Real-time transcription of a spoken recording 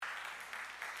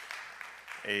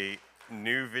A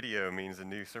new video means a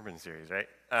new sermon series, right?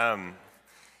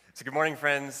 So good morning,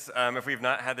 friends. If we've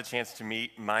not had the chance to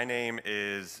meet, my name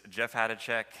is Jeff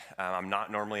Hadacek. I'm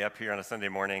not normally up here on a Sunday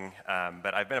morning,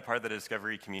 but I've been a part of the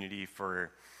Discovery community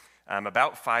for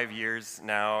about 5 years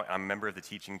now. I'm a member of the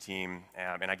teaching team,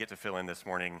 and I get to fill in this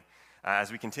morning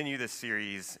as we continue this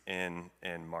series in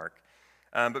Mark.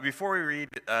 But before we read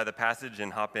the passage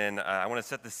and hop in, I want to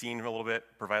set the scene a little bit,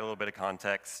 provide a little bit of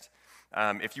context.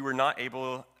 If you were not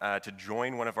able to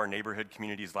join one of our neighborhood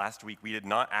communities last week, we did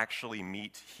not actually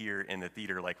meet here in the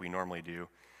theater like we normally do.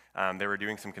 They were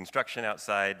doing some construction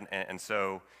outside, and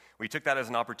so we took that as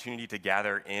an opportunity to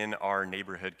gather in our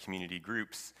neighborhood community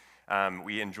groups.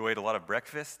 We enjoyed a lot of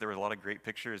breakfast. There were a lot of great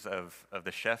pictures of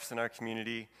the chefs in our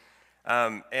community.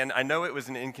 And I know it was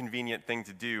an inconvenient thing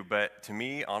to do, but to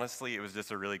me, honestly, it was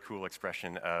just a really cool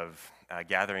expression of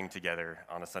gathering together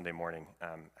on a Sunday morning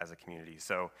as a community.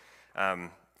 So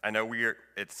I know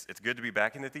it's good to be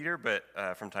back in the theater, but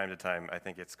from time to time, I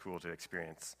think it's cool to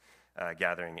experience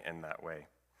gathering in that way.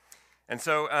 And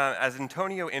so, as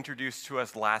Antonio introduced to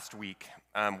us last week,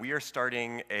 we are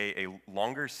starting a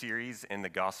longer series in the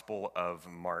Gospel of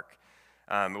Mark.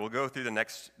 We'll go through the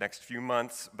next few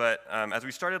months, but as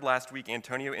we started last week,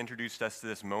 Antonio introduced us to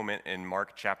this moment in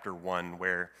Mark chapter 1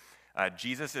 where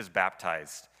Jesus is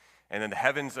baptized, and then the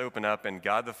heavens open up and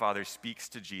God the Father speaks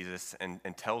to Jesus and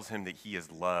tells him that he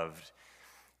is loved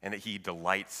and that he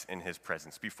delights in his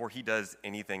presence before he does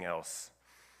anything else.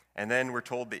 And then we're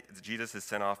told that Jesus is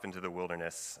sent off into the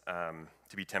wilderness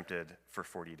to be tempted for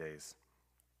 40 days.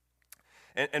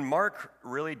 And Mark,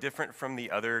 really different from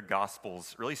the other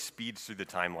Gospels, really speeds through the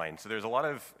timeline. So there's a lot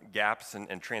of gaps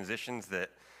and transitions that,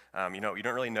 you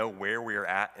don't really know where we're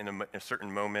at in a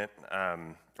certain moment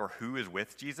or who is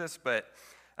with Jesus. But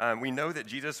we know that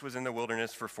Jesus was in the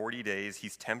wilderness for 40 days.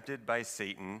 He's tempted by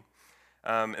Satan.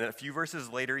 And a few verses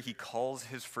later, he calls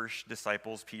his first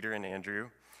disciples, Peter and Andrew.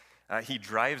 He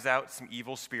drives out some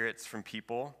evil spirits from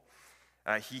people.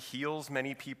 He heals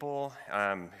many people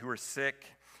who are sick.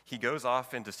 He goes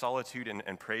off into solitude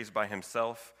and prays by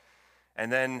himself.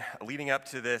 And then leading up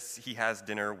to this, he has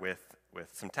dinner with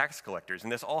some tax collectors.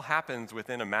 And this all happens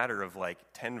within a matter of like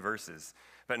 10 verses.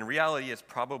 But in reality, it's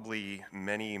probably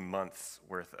many months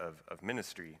worth of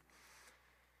ministry.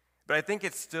 But I think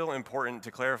it's still important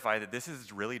to clarify that this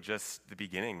is really just the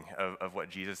beginning of what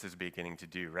Jesus is beginning to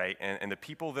do, right? And the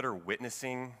people that are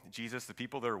witnessing Jesus, the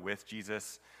people that are with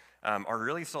Jesus, are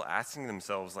really still asking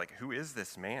themselves, like, who is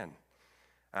this man?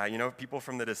 People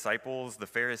from the disciples, the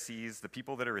Pharisees, the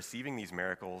people that are receiving these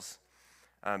miracles,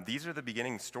 these are the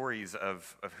beginning stories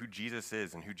of who Jesus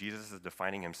is and who Jesus is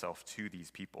defining himself to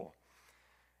these people.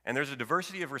 And there's a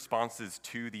diversity of responses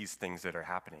to these things that are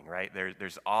happening, right?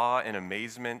 There's awe and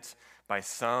amazement by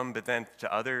some, but then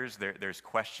to others, there's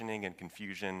questioning and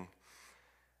confusion.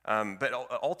 But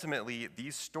ultimately,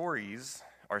 these stories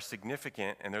are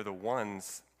significant, and they're the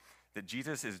ones that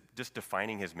Jesus is just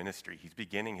defining his ministry. He's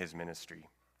beginning his ministry.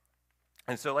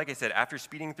 And so, like I said, after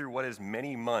speeding through what is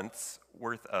many months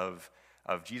worth of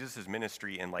Jesus'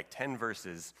 ministry in like 10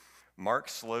 verses, Mark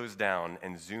slows down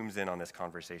and zooms in on this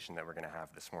conversation that we're going to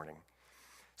have this morning.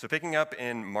 So picking up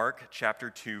in Mark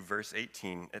chapter 2, verse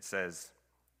 18, it says,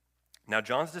 "Now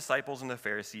John's disciples and the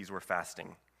Pharisees were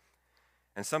fasting.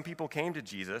 And some people came to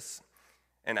Jesus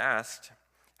and asked,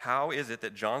 'How is it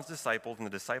that John's disciples and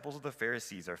the disciples of the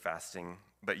Pharisees are fasting,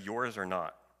 but yours are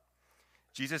not?'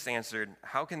 Jesus answered,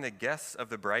 'How can the guests of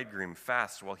the bridegroom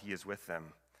fast while he is with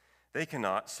them? They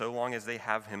cannot, so long as they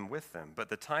have him with them. But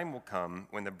the time will come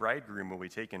when the bridegroom will be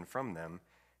taken from them,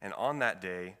 and on that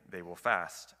day they will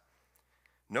fast.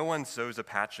 No one sews a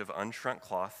patch of unshrunk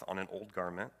cloth on an old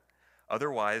garment.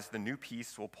 Otherwise, the new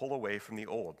piece will pull away from the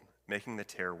old, making the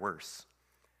tear worse.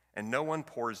 And no one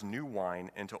pours new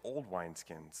wine into old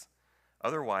wineskins.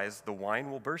 Otherwise, the wine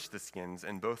will burst the skins,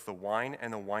 and both the wine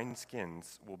and the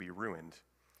wineskins will be ruined.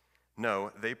 No,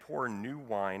 they pour new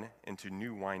wine into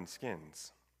new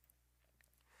wineskins.'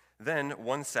 Then,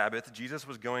 one Sabbath, Jesus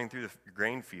was going through the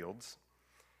grain fields,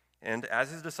 and as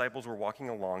his disciples were walking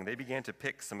along, they began to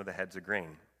pick some of the heads of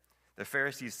grain. The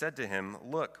Pharisees said to him,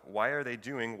 'Look, why are they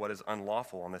doing what is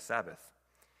unlawful on the Sabbath?'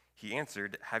 He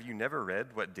answered, 'Have you never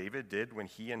read what David did when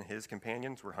he and his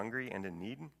companions were hungry and in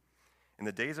need? In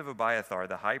the days of Abiathar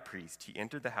the high priest, he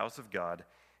entered the house of God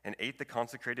and ate the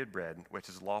consecrated bread, which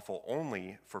is lawful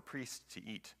only for priests to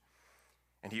eat.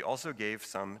 And he also gave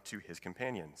some to his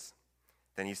companions.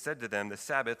 Then he said to them, the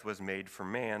Sabbath was made for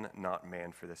man, not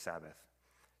man for the Sabbath.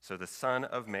 So the Son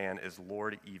of Man is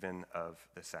Lord even of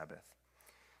the Sabbath.'"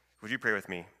 Would you pray with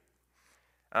me?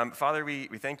 Father, we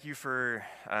thank you for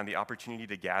the opportunity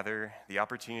to gather, the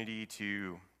opportunity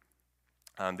to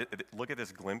Look at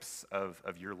this glimpse of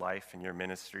your life and your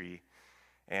ministry.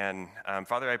 And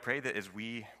Father, I pray that as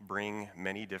we bring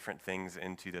many different things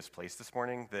into this place this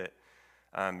morning, that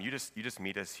you just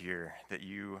meet us here, that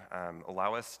you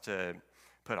allow us to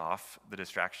put off the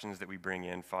distractions that we bring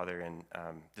in, Father, and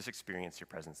just experience your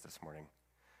presence this morning.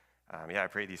 I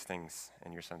pray these things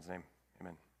in your Son's name.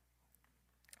 Amen.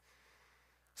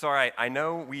 So, all right, I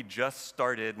know we just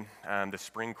started the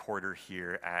spring quarter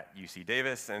here at UC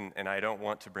Davis, and I don't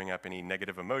want to bring up any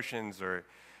negative emotions or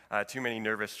too many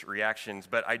nervous reactions,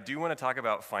 but I do want to talk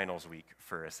about finals week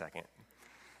for a second.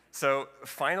 So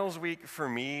finals week for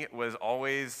me was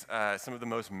always some of the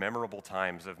most memorable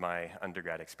times of my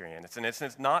undergrad experience. And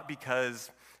it's not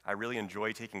because I really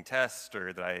enjoy taking tests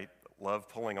or that I love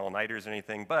pulling all-nighters or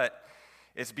anything, but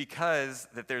it's because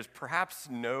that there's perhaps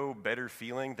no better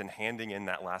feeling than handing in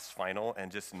that last final and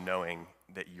just knowing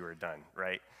that you are done,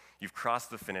 right? You've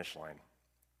crossed the finish line.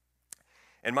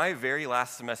 In my very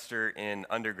last semester in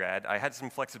undergrad, I had some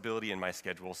flexibility in my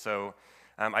schedule, so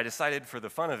I decided for the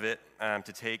fun of it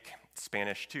to take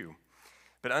Spanish 2.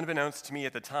 But unbeknownst to me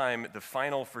at the time, the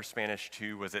final for Spanish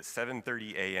 2 was at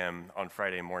 7:30 a.m. on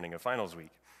Friday morning of finals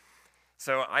week.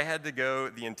 So I had to go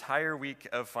the entire week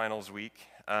of finals week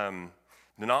to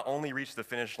not only reach the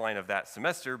finish line of that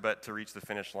semester, but to reach the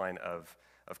finish line of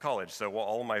college. So while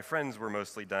all my friends were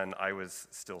mostly done, I was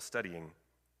still studying.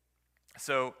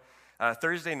 So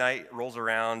Thursday night rolls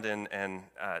around, and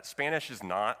Spanish is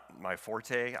not my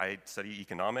forte. I study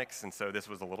economics, and so this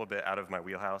was a little bit out of my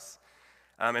wheelhouse.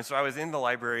 And so I was in the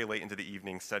library late into the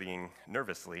evening studying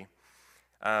nervously.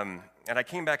 And I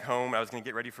came back home. I was going to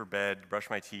get ready for bed, brush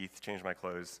my teeth, change my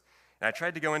clothes. And I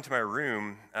tried to go into my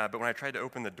room, but when I tried to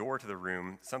open the door to the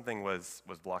room, something was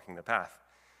blocking the path.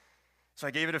 So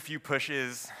I gave it a few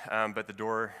pushes, but the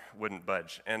door wouldn't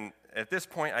budge. And at this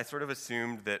point, I sort of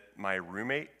assumed that my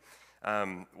roommate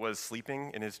was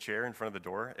sleeping in his chair in front of the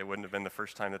door. It wouldn't have been the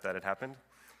first time that had happened.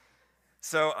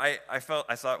 So I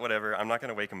thought, whatever, I'm not going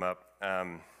to wake him up.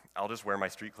 I'll just wear my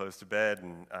street clothes to bed,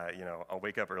 and I'll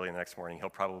wake up early the next morning. He'll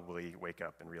probably wake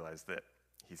up and realize that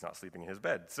he's not sleeping in his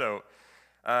bed. So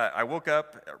I woke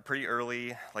up pretty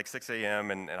early, like 6 a.m.,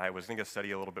 and I was going to go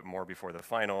study a little bit more before the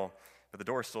final, but the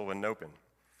door still wouldn't open.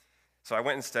 So I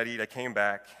went and studied, I came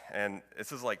back, and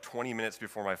this is like 20 minutes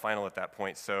before my final at that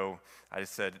point, so I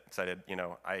just decided,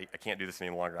 I can't do this any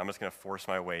longer. I'm just going to force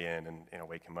my way in and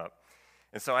wake him up.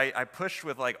 And so I pushed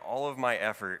with like all of my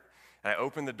effort, and I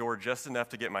opened the door just enough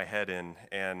to get my head in,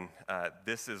 and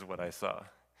this is what I saw.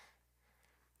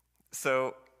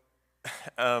 So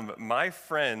my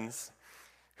friends,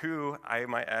 who I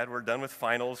might add were done with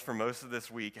finals for most of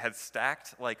this week, had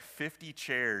stacked like 50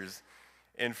 chairs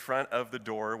in front of the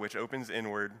door, which opens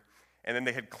inward, and then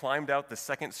they had climbed out the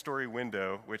second-story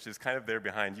window, which is kind of there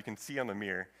behind. You can see on the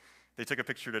mirror. They took a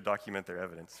picture to document their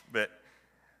evidence. But,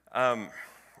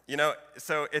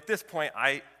 so at this point,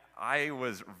 I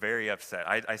was very upset.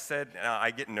 I said I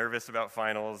get nervous about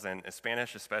finals, and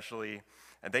Spanish especially,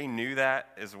 and they knew that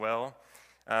as well.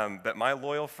 But my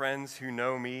loyal friends who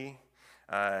know me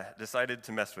decided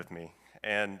to mess with me.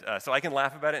 And so I can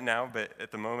laugh about it now, but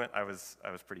at the moment, I was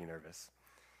pretty nervous.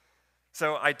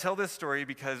 So I tell this story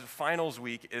because finals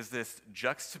week is this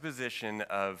juxtaposition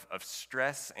of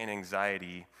stress and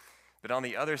anxiety, but on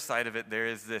the other side of it, there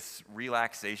is this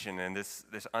relaxation and this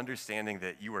understanding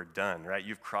that you are done, right?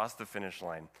 You've crossed the finish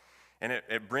line. And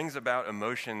it brings about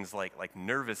emotions like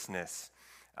nervousness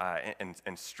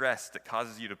and stress that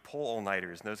causes you to pull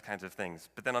all-nighters and those kinds of things.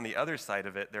 But then on the other side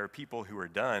of it, there are people who are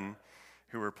done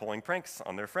who are pulling pranks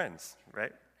on their friends,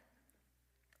 right?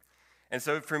 And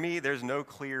so for me, there's no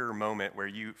clearer moment where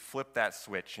you flip that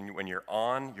switch, and when you're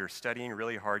on, you're studying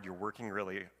really hard, you're working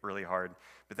really, really hard,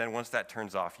 but then once that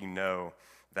turns off, you know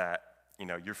that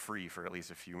you're free for at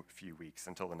least a few weeks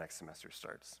until the next semester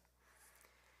starts.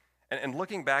 And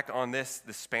looking back on the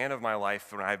span of my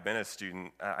life when I've been a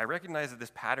student, I recognize that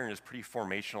this pattern is pretty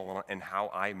formational in how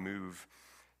I move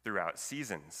throughout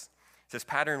seasons. It's this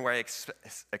pattern where I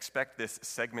expect this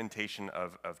segmentation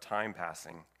of time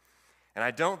passing. And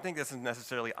I don't think this is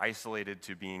necessarily isolated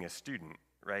to being a student,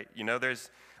 right? There's,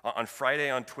 on Friday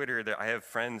on Twitter, I have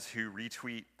friends who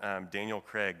retweet Daniel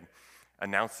Craig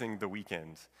announcing the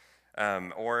weekend.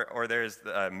 Or there's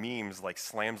memes like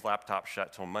slams laptop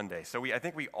shut till Monday. So I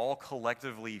think we all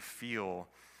collectively feel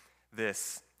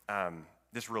this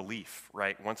relief,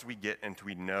 right? Once we get into,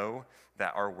 we know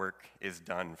that our work is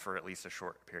done for at least a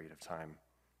short period of time.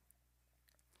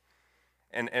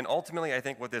 And ultimately, I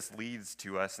think what this leads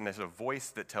to us, and there's a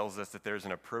voice that tells us that there's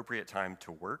an appropriate time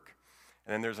to work,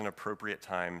 and then there's an appropriate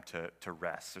time to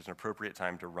rest. There's an appropriate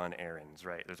time to run errands,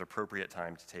 right? There's an appropriate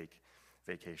time to take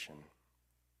vacation.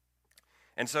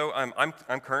 And so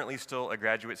I'm currently still a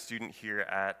graduate student here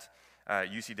at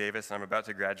UC Davis, and I'm about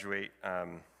to graduate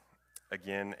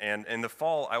again. And in the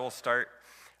fall, I will start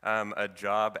a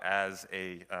job as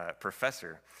a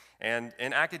professor. And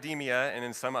in academia and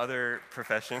in some other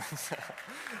professions,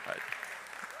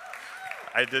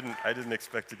 I didn't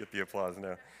expect to get the applause,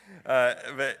 no.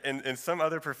 But in some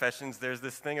other professions, there's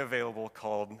this thing available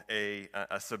called a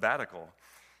sabbatical.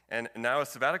 And now a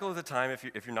sabbatical is a time,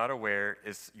 if you're not aware,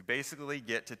 is you basically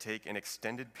get to take an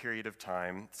extended period of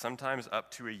time, sometimes up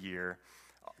to a year,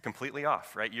 completely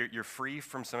off, right? You're free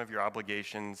from some of your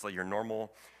obligations, like your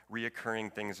normal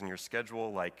reoccurring things in your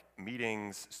schedule, like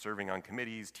meetings, serving on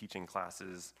committees, teaching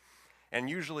classes. And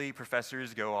usually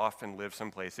professors go off and live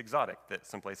someplace exotic,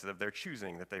 someplace of their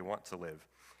choosing that they want to live.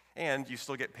 And you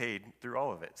still get paid through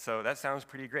all of it. So that sounds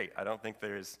pretty great. I don't think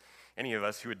there's any of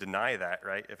us who would deny that,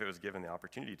 right, if it was given the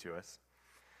opportunity to us.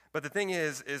 But the thing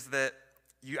is that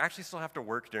you actually still have to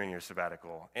work during your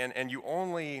sabbatical. And you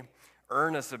only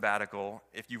earn a sabbatical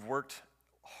if you've worked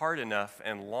hard enough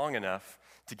and long enough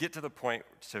to get to the point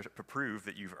to prove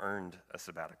that you've earned a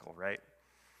sabbatical, right?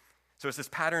 So it's this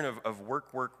pattern of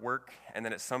work, and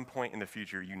then at some point in the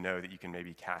future, you know that you can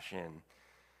maybe cash in.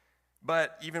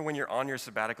 But even when you're on your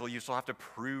sabbatical, you still have to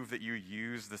prove that you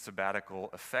use the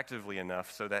sabbatical effectively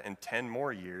enough so that in 10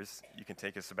 more years, you can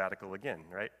take a sabbatical again,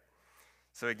 right?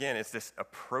 So again, it's this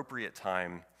appropriate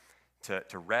time to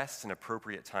rest, an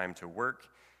appropriate time to work,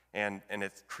 and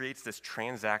it creates this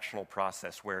transactional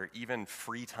process where even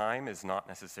free time is not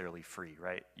necessarily free,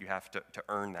 right? You have to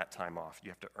earn that time off.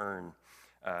 You have to earn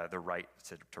the right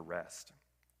to rest.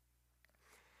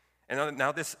 And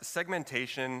now this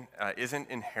segmentation isn't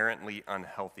inherently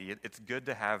unhealthy. It's good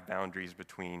to have boundaries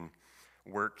between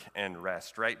work and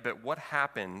rest, right? But what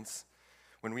happens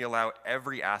when we allow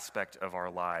every aspect of our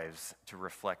lives to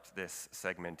reflect this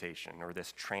segmentation or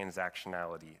this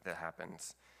transactionality that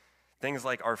happens? Things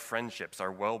like our friendships,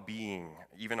 our well-being,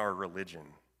 even our religion.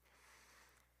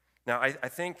 Now, I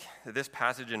think that this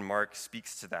passage in Mark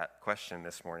speaks to that question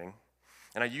this morning.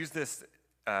 And I use this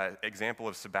example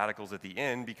of sabbaticals at the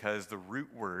end because the root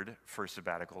word for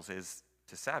sabbaticals is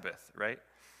to Sabbath, right?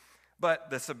 But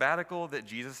the sabbatical that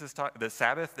the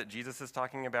Sabbath that Jesus is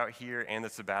talking about here and the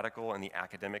sabbatical in the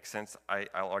academic sense,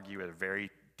 I'll argue are very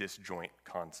disjoint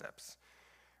concepts,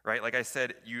 right? Like I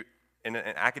said, in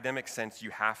an academic sense, you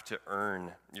have to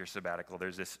earn your sabbatical.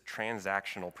 There's this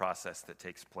transactional process that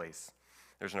takes place.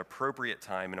 There's an appropriate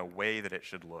time and a way that it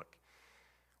should look.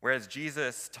 Whereas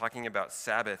Jesus, talking about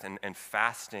Sabbath and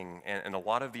fasting and a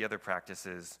lot of the other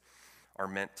practices are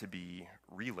meant to be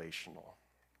relational.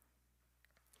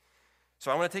 So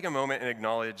I want to take a moment and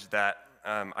acknowledge that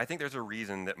I think there's a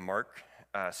reason that Mark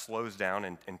slows down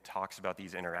and talks about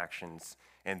these interactions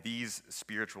and these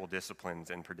spiritual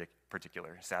disciplines in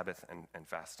particular, Sabbath and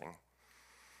fasting.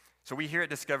 So we here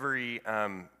at Discovery,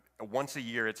 once a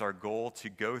year, it's our goal to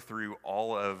go through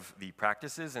all of the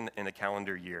practices in a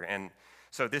calendar year. And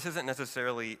so this isn't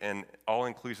necessarily an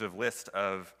all-inclusive list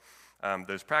of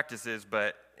those practices,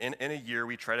 but in a year,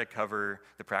 we try to cover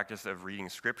the practice of reading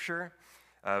Scripture,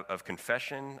 of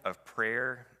confession, of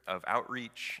prayer, of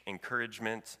outreach,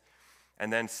 encouragement,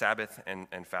 and then Sabbath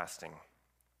and fasting.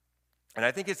 And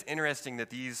I think it's interesting that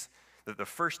the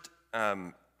first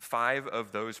 5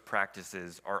 of those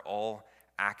practices are all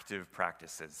active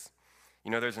practices.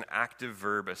 You know, there's an active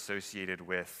verb associated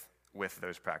with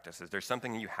those practices. There's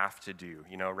something you have to do,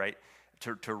 you know, right?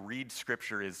 To read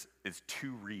Scripture is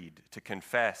to read. To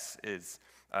confess is,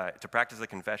 to practice a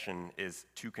confession is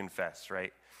to confess,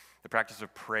 right? The practice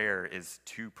of prayer is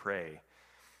to pray.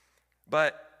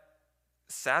 But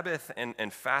Sabbath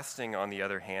and fasting, on the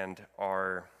other hand,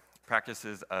 are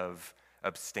practices of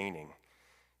abstaining.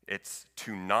 It's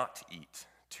to not eat,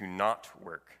 to not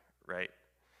work, right?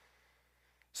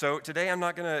 So today I'm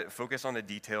not going to focus on the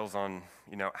details on,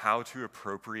 you know, how to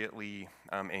appropriately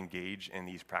engage in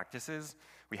these practices.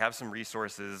 We have some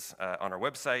resources on our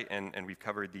website, and we've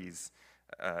covered these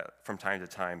from time to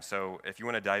time. So if you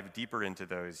want to dive deeper into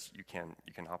those, you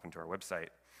can hop into our website.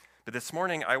 But this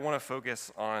morning, I want to focus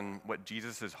on what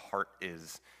Jesus' heart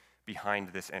is behind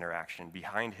this interaction,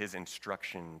 behind his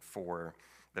instruction for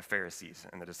the Pharisees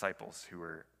and the disciples who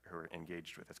were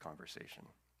engaged with this conversation.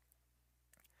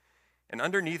 And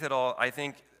underneath it all, I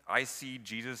think I see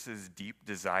Jesus' deep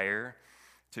desire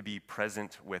to be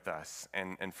present with us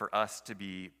and for us to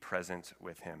be present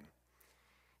with him.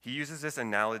 He uses this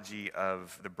analogy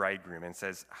of the bridegroom and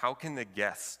says, how can the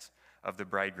guest of the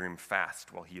bridegroom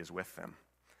fast while he is with them?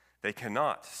 They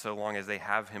cannot, so long as they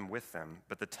have him with them,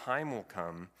 but the time will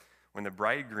come when the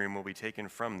bridegroom will be taken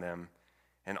from them,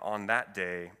 and on that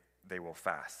day they will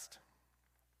fast.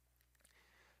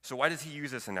 So why does he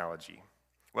use this analogy?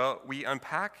 Well, we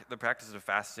unpacked the practice of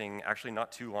fasting actually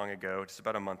not too long ago, just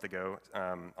about a month ago,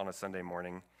 on a Sunday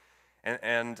morning.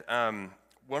 And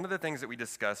one of the things that we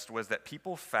discussed was that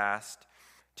people fast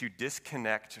to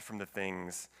disconnect from the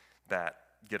things that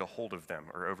get a hold of them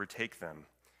or overtake them,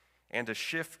 and to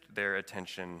shift their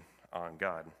attention on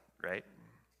God, right?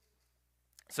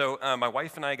 So my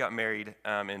wife and I got married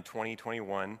in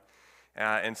 2021,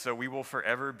 and so we will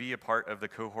forever be a part of the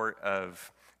cohort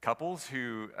of couples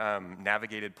who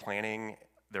navigated planning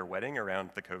their wedding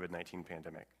around the COVID-19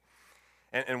 pandemic.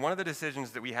 And one of the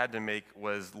decisions that we had to make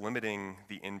was limiting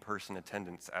the in-person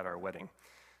attendance at our wedding.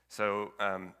 So,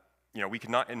 we could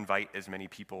not invite as many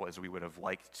people as we would have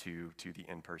liked to the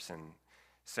in-person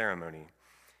ceremony.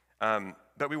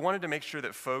 But we wanted to make sure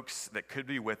that folks that could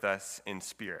be with us in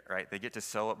spirit, right, they get to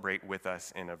celebrate with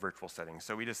us in a virtual setting.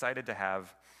 So we decided to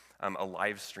have a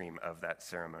live stream of that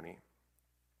ceremony.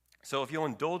 So if you'll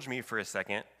indulge me for a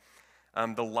second,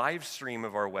 the live stream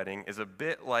of our wedding is a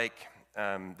bit like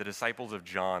the disciples of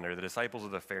John or the disciples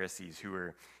of the Pharisees who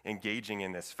were engaging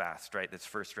in this fast, right? That's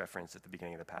first referenced at the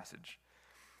beginning of the passage.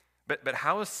 But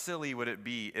how silly would it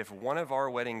be if one of our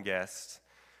wedding guests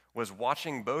was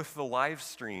watching both the live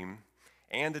stream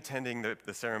and attending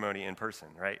the ceremony in person,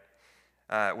 right?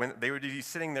 When they would be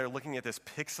sitting there looking at this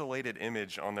pixelated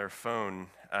image on their phone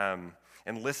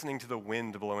and listening to the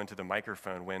wind blow into the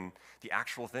microphone when the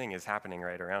actual thing is happening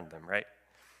right around them, right?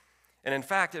 And in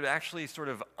fact, it would actually sort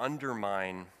of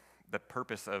undermine the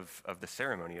purpose of the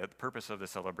ceremony, the purpose of the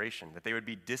celebration, that they would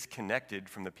be disconnected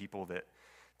from the people that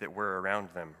were around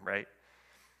them, right?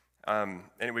 And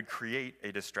it would create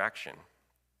a distraction.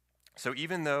 So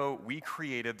even though we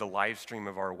created the live stream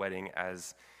of our wedding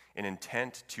as an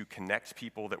intent to connect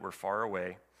people that were far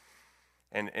away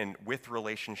and with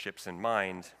relationships in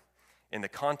mind, in the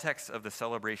context of the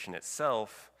celebration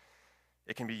itself,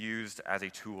 it can be used as a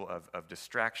tool of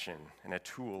distraction and a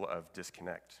tool of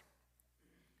disconnect.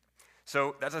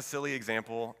 So that's a silly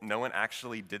example. No one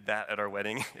actually did that at our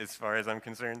wedding, as far as I'm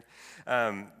concerned.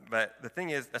 But the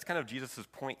thing is, that's kind of Jesus'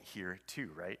 point here too,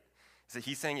 right? Is that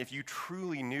he's saying if you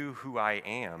truly knew who I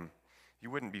am, you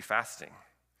wouldn't be fasting.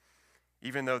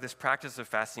 Even though this practice of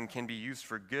fasting can be used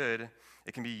for good,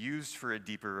 it can be used for a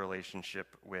deeper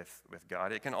relationship with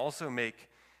God. It can also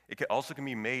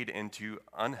be made into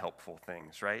unhelpful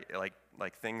things, right?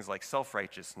 Like things like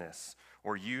self-righteousness,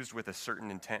 or used with a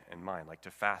certain intent in mind, like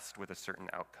to fast with a certain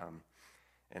outcome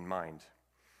in mind.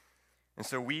 And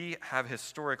so we have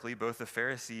historically, both the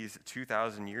Pharisees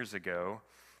 2,000 years ago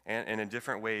and in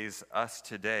different ways us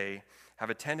today,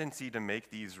 have a tendency to make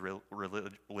these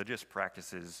religious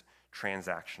practices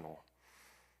transactional.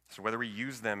 So whether we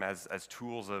use them as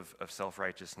tools of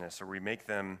self-righteousness, or we make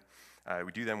them,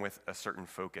 we do them with a certain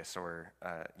focus, or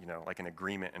like an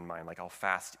agreement in mind, like I'll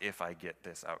fast if I get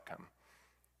this outcome.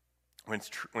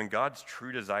 When God's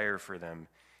true desire for them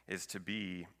is to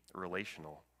be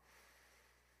relational.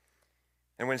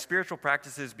 And when spiritual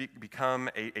practices become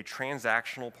a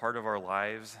transactional part of our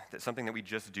lives, that's something that we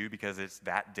just do because it's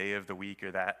that day of the week or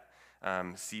that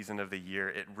season of the year,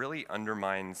 it really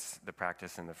undermines the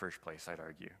practice in the first place, I'd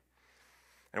argue.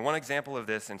 And one example of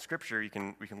this in Scripture, we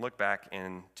can look back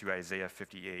into Isaiah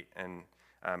 58. And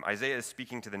Isaiah is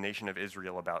speaking to the nation of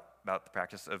Israel about the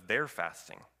practice of their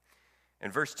fasting.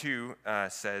 And verse 2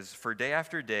 says, "For day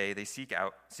after day they seek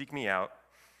me out.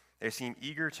 They seem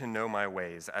eager to know my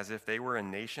ways, as if they were a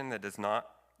nation that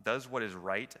does what is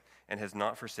right and has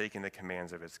not forsaken the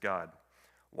commands of its God.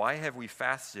 Why have we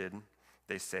fasted,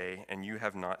 they say, and you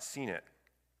have not seen it?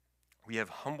 We have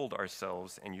humbled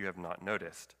ourselves, and you have not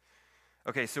noticed."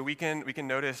 Okay, so we can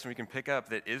notice and we can pick up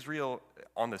that Israel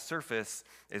on the surface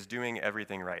is doing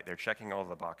everything right. They're checking all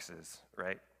the boxes,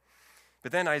 right?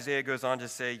 But then Isaiah goes on to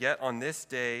say, "Yet on this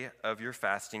day of your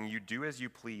fasting, you do as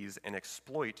you please and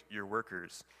exploit your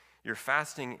workers. Your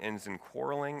fasting ends in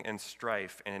quarreling and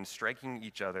strife and in striking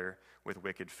each other with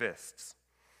wicked fists.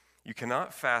 You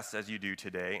cannot fast as you do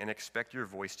today and expect your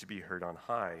voice to be heard on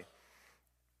high.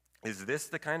 Is this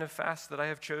the kind of fast that I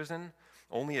have chosen?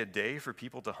 Only a day for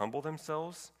people to humble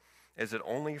themselves? Is it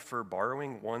only for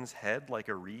borrowing one's head like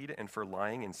a reed and for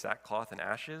lying in sackcloth and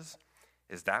ashes?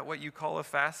 Is that what you call a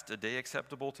fast, a day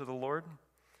acceptable to the Lord?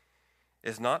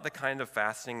 Is not the kind of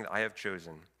fasting that I have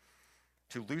chosen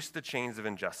to loose the chains of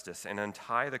injustice and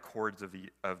untie the cords of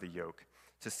the yoke,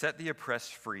 to set the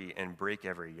oppressed free and break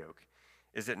every yoke?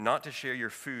 Is it not to share your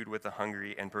food with the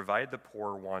hungry and provide the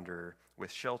poor wanderer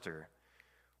with shelter?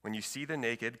 When you see the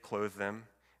naked, clothe them,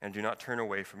 and do not turn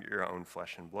away from your own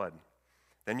flesh and blood.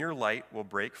 Then your light will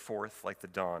break forth like the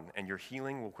dawn, and your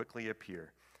healing will quickly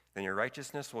appear. Then your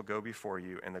righteousness will go before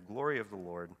you, and the glory of the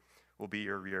Lord will be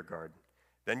your rear guard.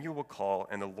 Then you will call,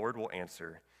 and the Lord will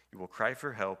answer. You will cry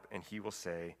for help, and he will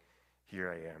say, 'Here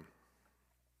I am.'"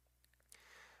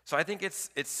 So I think it's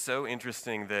so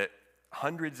interesting that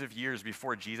hundreds of years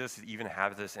before Jesus even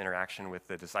had this interaction with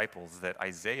the disciples, that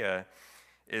Isaiah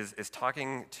is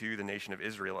talking to the nation of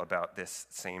Israel about this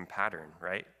same pattern,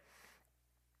 right?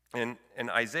 And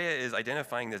Isaiah is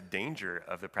identifying this danger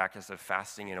of the practice of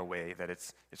fasting in a way that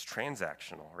it's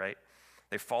transactional, right?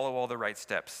 They follow all the right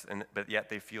steps, but yet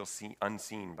they feel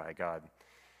unseen by God.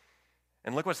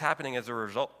 And look what's happening as a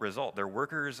result. Their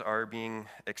workers are being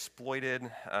exploited.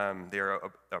 They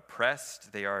are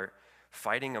oppressed. They are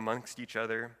fighting amongst each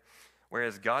other,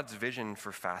 whereas God's vision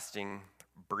for fasting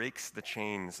breaks the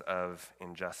chains of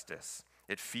injustice.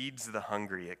 It feeds the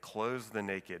hungry. It clothes the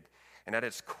naked. And at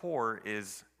its core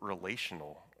is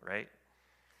relational, right?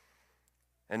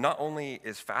 And not only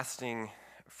is fasting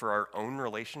for our own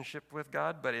relationship with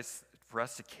God, but it's for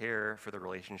us to care for the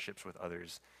relationships with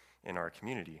others in our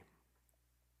community.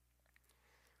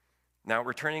 Now,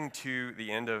 returning to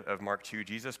the end of Mark 2,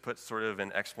 Jesus puts sort of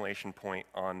an exclamation point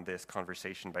on this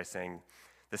conversation by saying,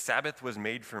 "The Sabbath was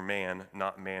made for man,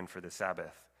 not man for the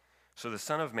Sabbath. So the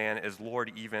Son of Man is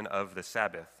Lord even of the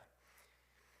Sabbath."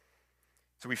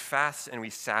 So we fast and we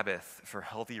Sabbath for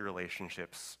healthy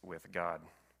relationships with God,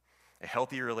 a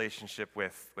healthy relationship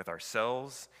with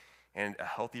ourselves, and a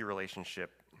healthy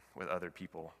relationship with other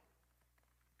people.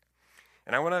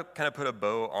 And I want to kind of put a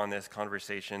bow on this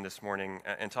conversation this morning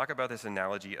and talk about this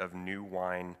analogy of new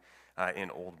wine in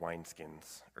old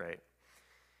wineskins, right?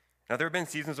 Now, there have been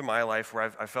seasons of my life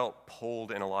where I felt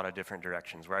pulled in a lot of different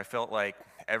directions, where I felt like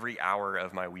every hour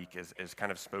of my week is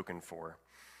kind of spoken for.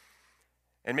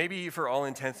 And maybe for all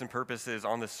intents and purposes,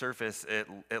 on the surface,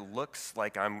 it looks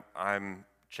like I'm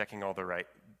checking all the right,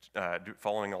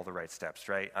 following all the right steps,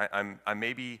 right? I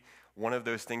maybe one of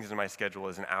those things in my schedule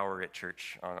is an hour at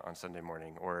church on Sunday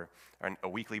morning, or a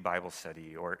weekly Bible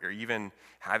study, or even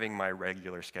having my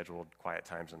regular scheduled quiet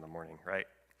times in the morning, right?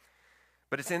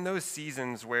 But it's in those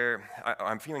seasons where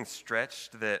I'm feeling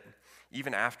stretched that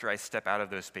even after I step out of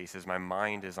those spaces, my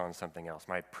mind is on something else.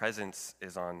 My presence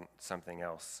is on something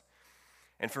else.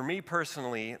 And for me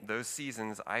personally, those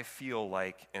seasons, I feel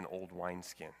like an old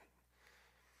wineskin.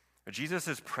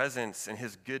 Jesus' presence and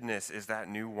his goodness is that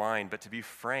new wine, but to be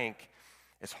frank,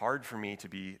 it's hard for me to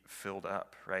be filled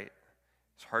up, right?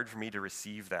 It's hard for me to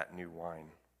receive that new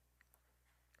wine.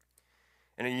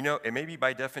 And it may be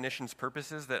by definition's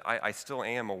purposes that I still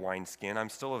am a wineskin. I'm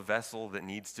still a vessel that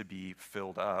needs to be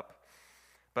filled up.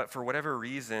 But for whatever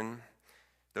reason,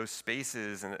 those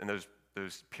spaces and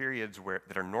those periods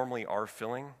that are normally are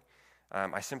filling,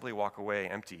 I simply walk away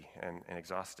empty and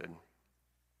exhausted.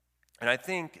 And I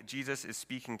think Jesus is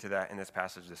speaking to that in this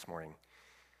passage this morning.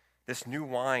 This new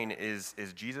wine is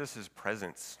Jesus'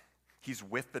 presence. He's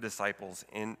with the disciples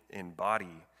in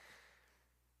body.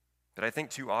 But I think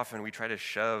too often we try to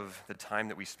shove the time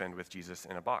that we spend with Jesus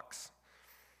in a box,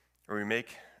 or we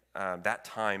make that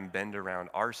time bend around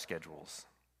our schedules,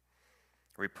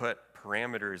 or we put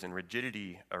parameters and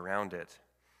rigidity around it.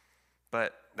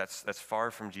 But that's far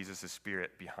from Jesus'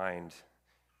 spirit behind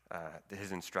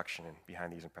his instruction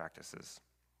behind these practices.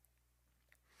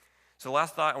 So the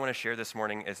last thought I want to share this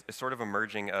morning is sort of a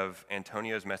merging of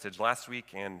Antonio's message last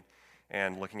week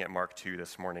and looking at Mark 2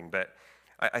 this morning. But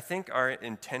I think our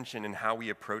intention in how we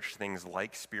approach things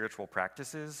like spiritual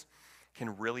practices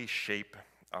can really shape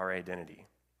our identity.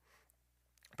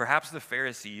 Perhaps the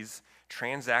Pharisees'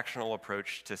 transactional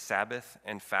approach to Sabbath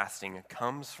and fasting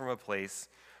comes from a place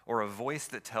or a voice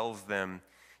that tells them,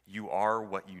 "You are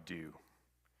what you do."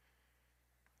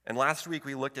 And last week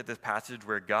we looked at this passage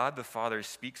where God the Father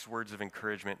speaks words of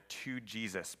encouragement to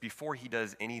Jesus before he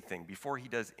does anything, before he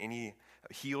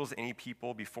heals any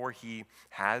people, before he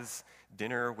has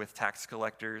dinner with tax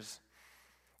collectors.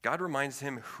 God reminds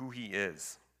him who he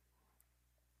is.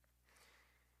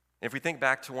 If we think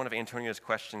back to one of Antonio's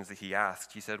questions that he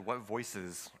asked, he said, "What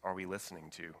voices are we listening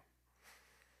to?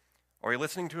 Are we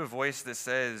listening to a voice that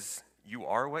says, 'You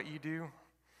are what you do'?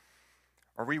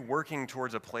 Are we working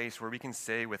towards a place where we can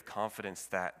say with confidence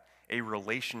that a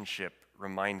relationship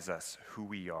reminds us who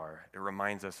we are? It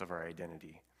reminds us of our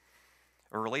identity.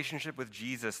 A relationship with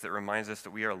Jesus that reminds us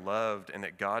that we are loved and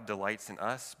that God delights in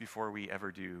us before we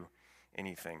ever do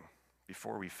anything,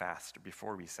 before we fast, or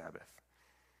before we Sabbath."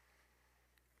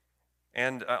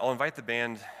 And I'll invite the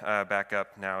band back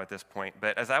up now at this point.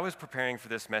 But as I was preparing for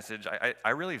this message, I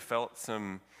really felt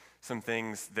some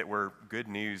things that were good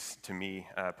news to me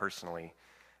personally.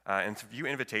 And a few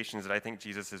invitations that I think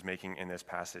Jesus is making in this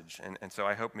passage. And so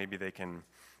I hope maybe they can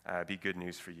be good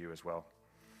news for you as well.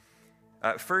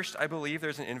 First, I believe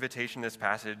there's an invitation in this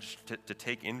passage to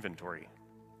take inventory.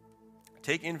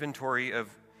 Take inventory of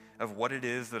what it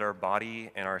is that our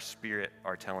body and our spirit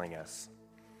are telling us.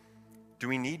 Do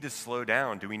we need to slow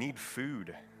down? Do we need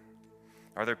food?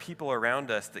 Are there people around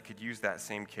us that could use that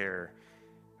same care,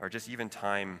 or just even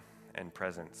time and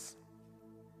presence?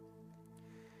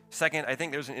 Second, I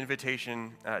think there's an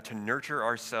invitation to nurture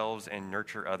ourselves and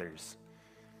nurture others.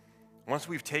 Once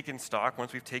we've taken stock,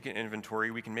 once we've taken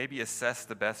inventory, we can maybe assess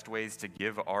the best ways to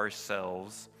give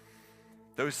ourselves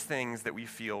those things that we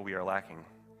feel we are lacking.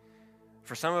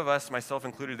 For some of us, myself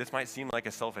included, this might seem like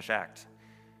a selfish act.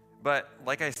 But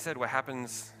like I said, what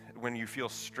happens when you feel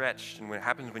stretched and what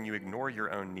happens when you ignore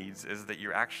your own needs is that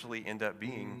you actually end up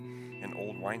being an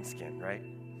old wineskin, right?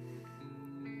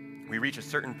 We reach a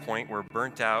certain point where we're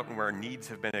burnt out and where our needs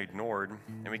have been ignored,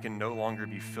 and we can no longer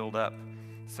be filled up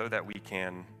so that we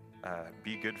can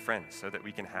be good friends, so that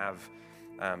we can have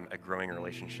a growing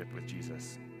relationship with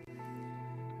Jesus.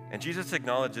 And Jesus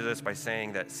acknowledges this by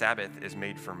saying that Sabbath is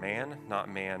made for man, not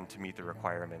man to meet the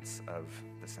requirements of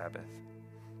the Sabbath.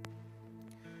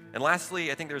 And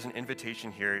lastly, I think there's an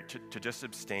invitation here to just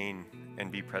abstain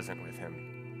and be present with him.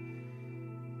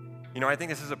 You know, I think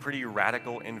this is a pretty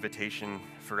radical invitation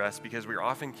for us because we're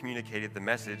often communicated the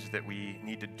message that we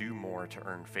need to do more to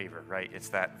earn favor, right? It's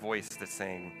that voice that's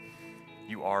saying,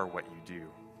 you are what you do.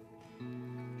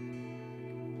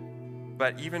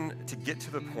 But even to get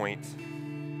to the point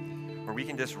where we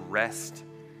can just rest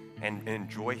and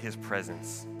enjoy his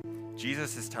presence,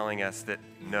 Jesus is telling us that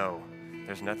no,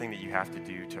 there's nothing that you have to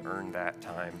do to earn that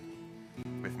time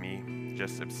with me.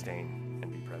 Just abstain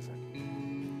and be present.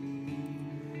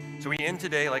 So we end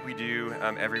today like we do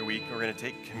every week. We're going to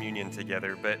take communion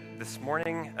together. But this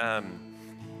morning,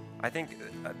 I think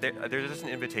there's just an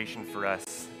invitation for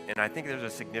us. And I think there's a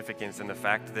significance in the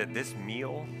fact that this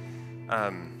meal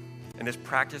and this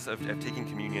practice of taking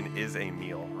communion is a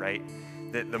meal, right?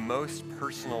 That the most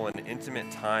personal and intimate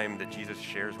time that Jesus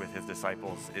shares with his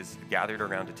disciples is gathered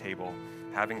around a table,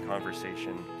 having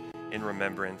conversation in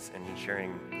remembrance and in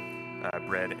sharing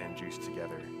bread and juice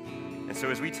together. And so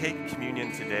as we take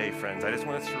communion today, friends, I just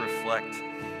want us to reflect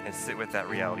and sit with that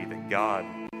reality that God,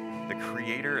 the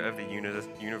creator of the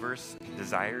universe,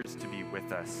 desires to be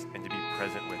with us and to be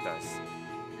present with us.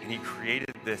 And he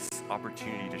created this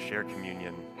opportunity to share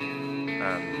communion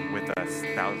with us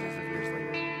thousands of years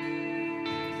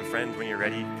later. So friends, when you're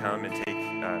ready, come and take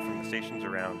from the stations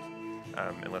around,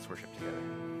 and let's worship together.